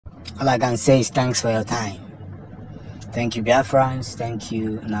All I can say is thanks for your time. Thank you, Biafrans. Thank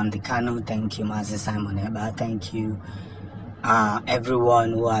you, Nnamdi Kanu. Thank you, Master Simon Eba. Thank you,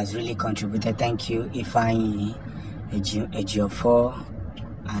 everyone who has really contributed. Thank you, Ifeanyi, Ejiofor,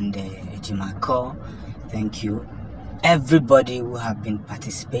 and Ejimako. Thank you, everybody who have been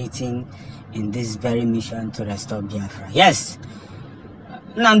participating in this very mission to restore Biafra. Yes,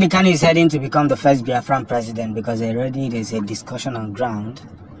 Nnamdi Kanu is heading to become the first Biafran president because already there's a discussion on ground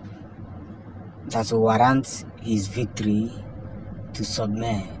that will warrant his victory to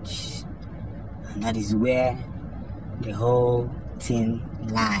submerge, and that is where the whole thing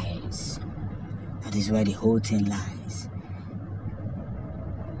lies. That is where the whole thing lies.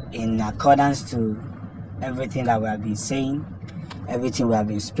 In accordance to everything that we have been saying, everything we have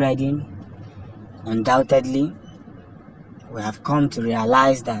been spreading, undoubtedly we have come to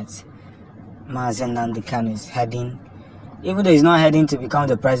realize that Mazi Nnamdi Kanu is heading, even though he's not heading to become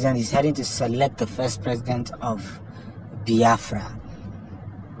the president, he's heading to select the first president of Biafra.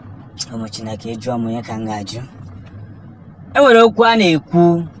 Enwere okwu a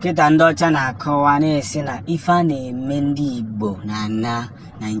na-ekwu kịta ndị ọcha na-akọwa na-esi na ife a na-eme ndị Igbo na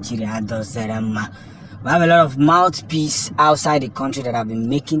Nigeria adọsere mma. We have a lot of mouthpiece outside the country that have been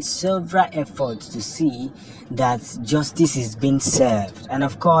making several efforts to see that justice is being served. And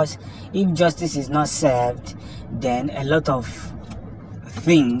of course, if justice is not served, then a lot of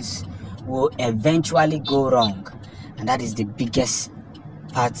things will eventually go wrong. And that is the biggest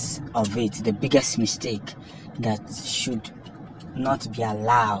part of it, the biggest mistake that should not be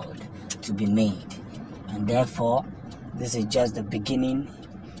allowed to be made. And therefore, this is just the beginning.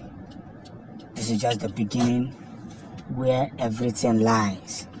 This is just the beginning where everything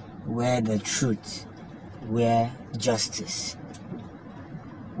lies, where the truth, where justice,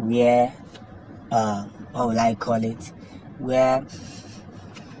 where, what will I call it, where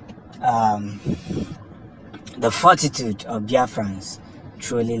the fortitude of Biafrans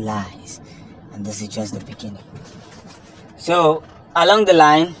truly lies. And this is just the beginning. So, along the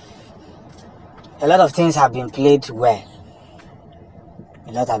line, a lot of things have been played well.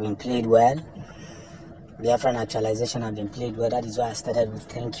 A lot have been played well. Biafran actualization have been played well. That is why I started with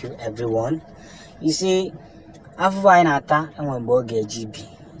thank you, everyone. You see, after yes,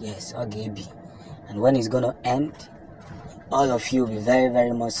 OGB. And when it's going to end, all of you will be very,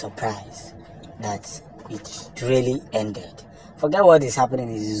 very much surprised that it really ended. Forget what is happening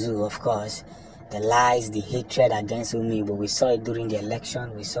in the zoo, of course. The lies, the hatred against Umi, but we saw it during the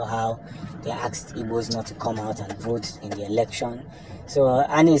election. We saw how they asked Igbos not to come out and vote in the election. So,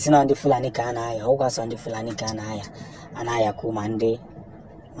 Ani is on the Fulani Kanaya, Ogas on the Fulani Kanaya, Anaya Kumande,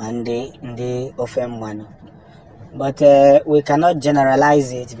 Mande, the Ofem one. But we cannot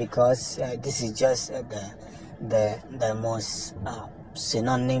generalize it because this is just the most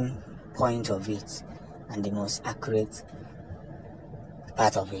synonym point of it and the most accurate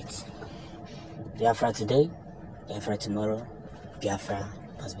part of it. Biafra today, Biafra tomorrow, Biafra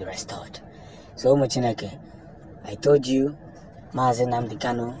must be restored. So Muchineke, I told you, Mazi Nnamdi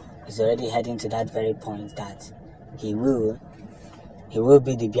Kanu is already heading to that very point that he will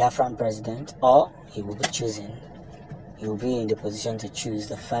be the Biafran president, or he will be in the position to choose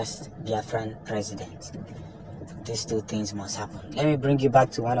the first Biafran president. These two things must happen. Let me bring you back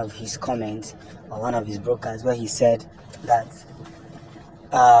to one of his comments or one of his broadcasts where he said that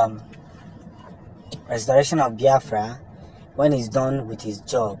restoration of Biafra, when he's done with his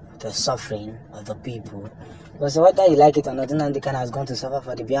job, the suffering of the people, because whether you like it or not, Nnamdi Kanu has gone to suffer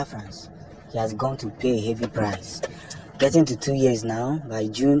for the Biafrans. He has gone to pay a heavy price. Getting to 2 years now, by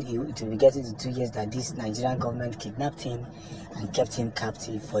June, it will be getting to 2 years that this Nigerian government kidnapped him and kept him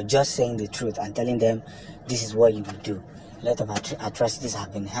captive for just saying the truth and telling them this is what you will do. A lot of atrocities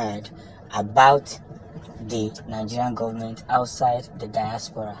have been heard about the Nigerian government outside the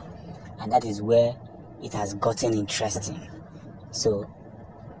diaspora, and that is where it has gotten interesting. So,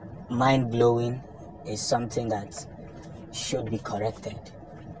 mind-blowing is something that should be corrected.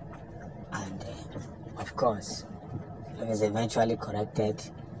 And, of course, if it's eventually corrected,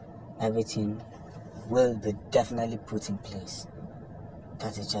 everything will be definitely put in place.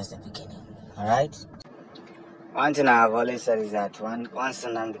 That is just the beginning. Alright? One thing I have always said is that once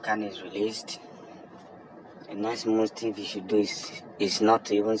Nnamdi Kanu is released, the next most thing he should do is not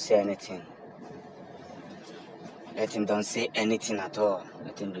to even say anything. Let him don't say anything at all.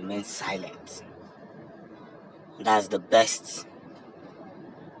 Let him remain silent. That's the best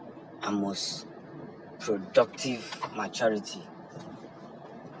and most productive maturity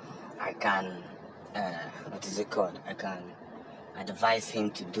I can, I can advise him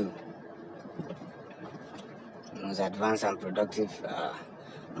to do. The most advanced and productive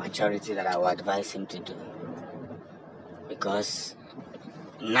maturity that I would advise him to do. Because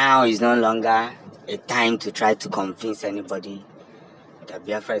now is no longer a time to try to convince anybody that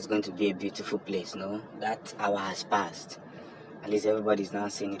Biafra is going to be a beautiful place. No, that hour has passed. At least everybody is now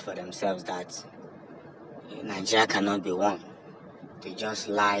seeing it for themselves that Nigeria cannot be won. They're just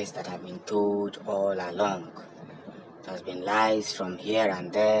lies that have been told all along. It has been lies from here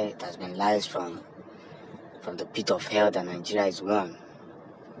and there. It has been lies from the pit of hell that Nigeria is won.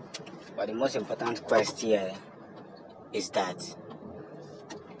 But the most important question here is that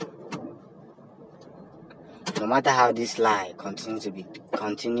no matter how this lie continued to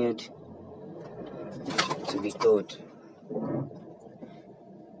be told,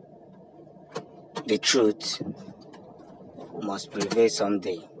 the truth must prevail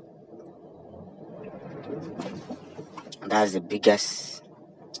someday. And that's the biggest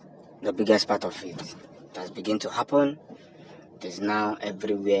part of it. It has begun to happen. It is now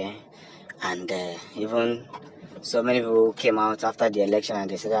everywhere, and even so many people came out after the election and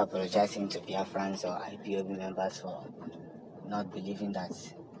they started apologizing to Biafrans or IPOB members for not believing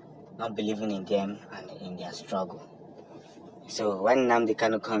in them and in their struggle. So when Nnamdi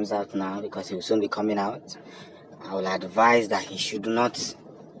Kanu comes out now, because he will soon be coming out, I will advise that he should not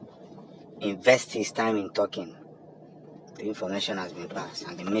invest his time in talking. The information has been passed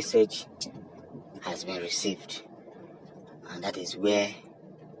and the message has been received, and that is where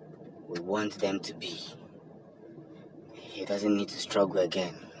we want them to be. He doesn't need to struggle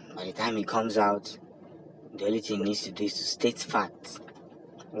again. By the time he comes out, the only thing he needs to do is to state facts,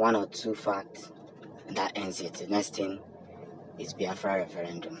 1 or 2 facts, and that ends it. The next thing is Biafra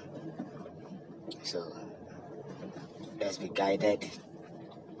referendum. So let's be guided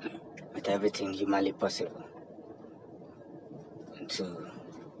with everything humanly possible to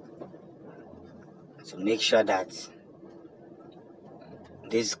make sure that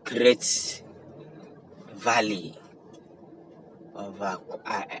this great valley of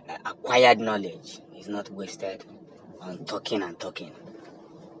acquired knowledge is not wasted on talking and talking.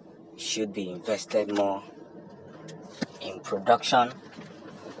 It should be invested more in production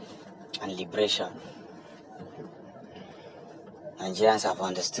and liberation. Nigerians have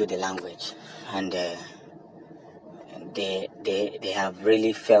understood the language, and they have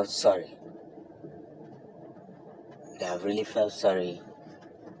really felt sorry. They have really felt sorry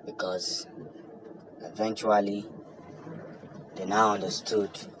because eventually they now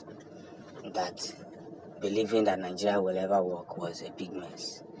understood that believing that Nigeria will ever work was a big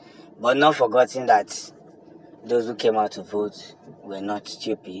mess. But not forgetting that those who came out to vote were not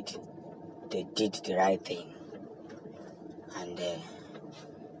stupid. They did the right thing. And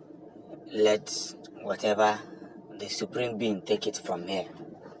let whatever the supreme being take it from here.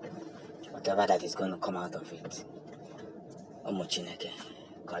 Whatever that is going to come out of it. Omo Chineke,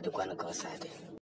 God